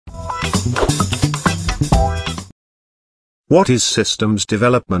What is Systems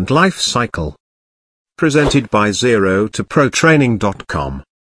Development Life Cycle? Presented by ZeroToProTraining.com.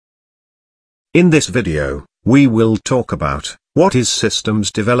 In this video, we will talk about what is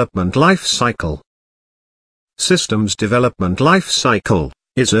Systems Development Life Cycle. Systems Development Life Cycle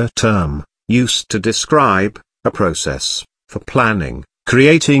is a term used to describe a process for planning,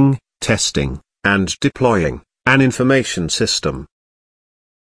 creating, testing, and deploying an information system.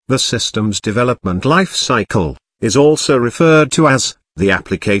 The Systems Development Life Cycle is also referred to as the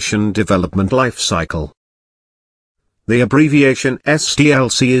Application Development Life Cycle. The abbreviation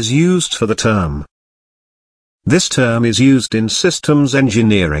SDLC is used for the term. This term is used in systems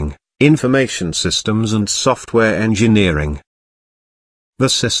engineering, information systems and software engineering. The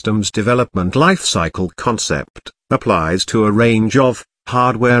Systems Development Life Cycle concept applies to a range of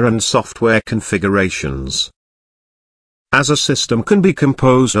hardware and software configurations. As a system can be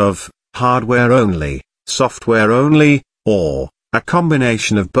composed of hardware only, software only, or a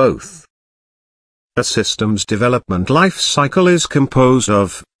combination of both. A systems development life cycle is composed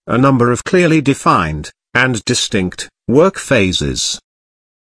of a number of clearly defined and distinct work phases.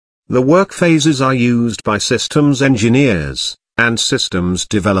 The work phases are used by systems engineers and systems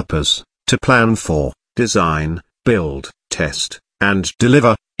developers to plan for, design, build, test, and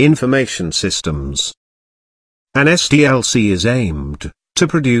deliver information systems. An SDLC is aimed to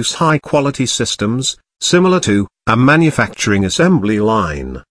produce high-quality systems, similar to a manufacturing assembly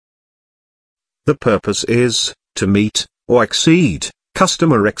line. The purpose is to meet or exceed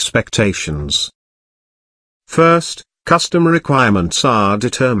customer expectations. First, customer requirements are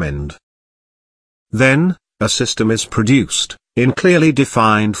determined. Then, a system is produced in clearly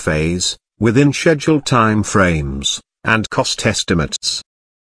defined phase, within scheduled time frames and cost estimates.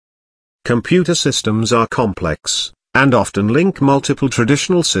 Computer systems are complex and often link multiple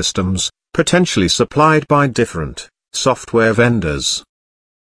traditional systems, potentially supplied by different software vendors.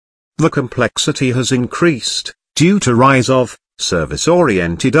 The complexity has increased due to rise of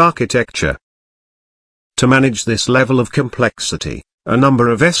service-oriented architecture. To manage this level of complexity, a number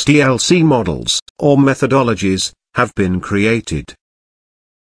of SDLC models or methodologies have been created,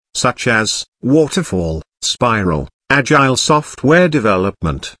 such as waterfall, spiral, agile software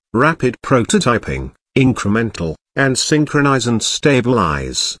development, rapid prototyping, incremental, and synchronize and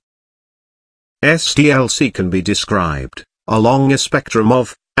stabilize. SDLC can be described along a spectrum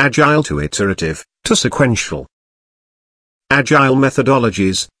of Agile to Iterative to sequential. Agile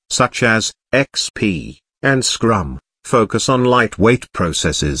methodologies, such as XP and Scrum, focus on lightweight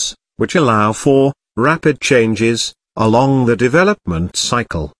processes, which allow for rapid changes along the development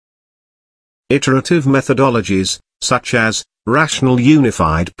cycle. Iterative methodologies, such as Rational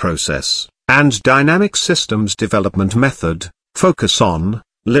Unified Process and Dynamic Systems Development Method, focus on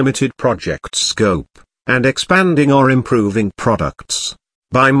limited project scope and expanding or improving products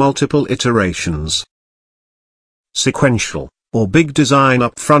by multiple iterations. Sequential, or big design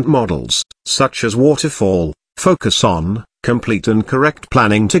upfront models, such as waterfall, focus on complete and correct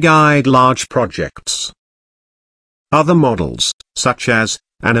planning to guide large projects. Other models, such as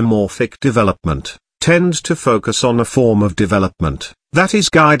anamorphic development, tend to focus on a form of development that is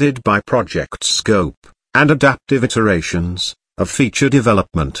guided by project scope and adaptive iterations of feature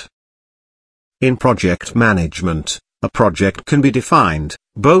development. In project management, a project can be defined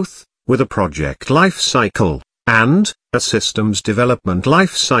both with a project life cycle and a systems development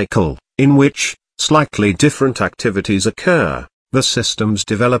life cycle, in which slightly different activities occur. The systems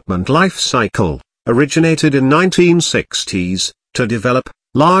development life cycle originated in 1960s to develop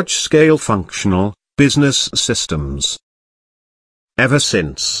large-scale functional business systems. Ever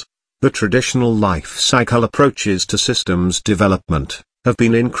since, the traditional life cycle approaches to systems development have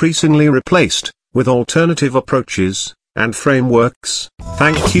been increasingly replaced with alternative approaches and frameworks.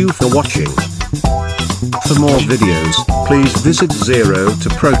 Thank you for watching. For more videos, please visit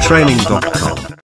ZeroToProTraining.com.